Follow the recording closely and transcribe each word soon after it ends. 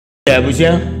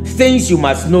Things you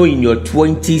must know in your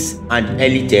 20s and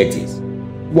early 30s.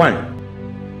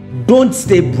 1. Don't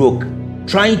stay broke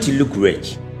trying to look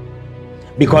rich,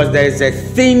 because there is a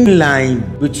thin line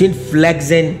between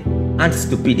flexing and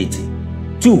stupidity.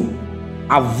 2.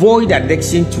 Avoid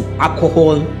addiction to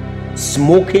alcohol,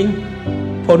 smoking,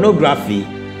 pornography,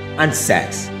 and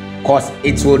sex, because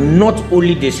it will not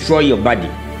only destroy your body,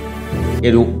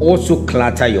 it will also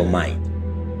clutter your mind.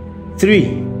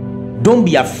 3. Don't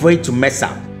be afraid to mess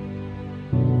up,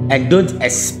 and don't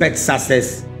expect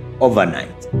success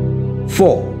overnight.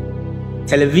 4.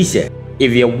 Television.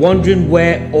 If you're wondering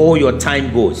where all your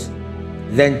time goes,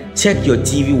 then check your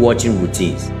TV watching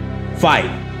routines.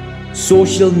 5.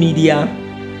 Social media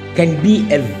can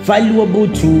be a valuable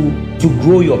tool to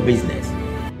grow your business,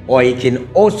 or it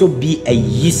can also be a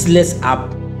useless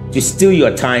app to steal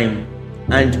your time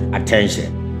and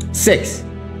attention. 6.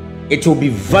 It will be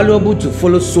valuable to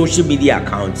follow social media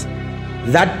accounts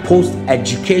that post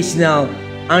educational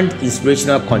and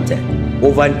inspirational content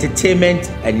over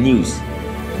entertainment and news.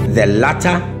 The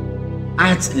latter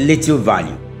adds little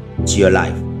value to your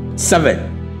life.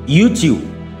 7. YouTube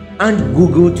and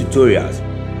Google tutorials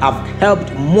have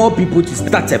helped more people to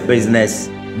start a business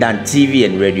than TV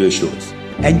and radio shows.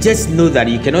 And just know that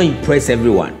you cannot impress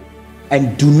everyone,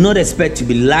 and do not expect to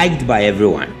be liked by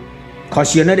everyone,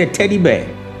 because you're not a teddy bear.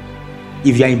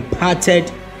 If you are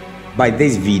impacted by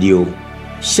this video,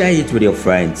 share it with your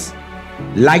friends,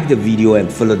 like the video,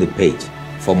 and follow the page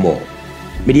for more.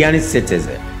 Mediani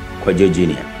Citizen, Kwadwo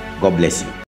Jr. God bless you.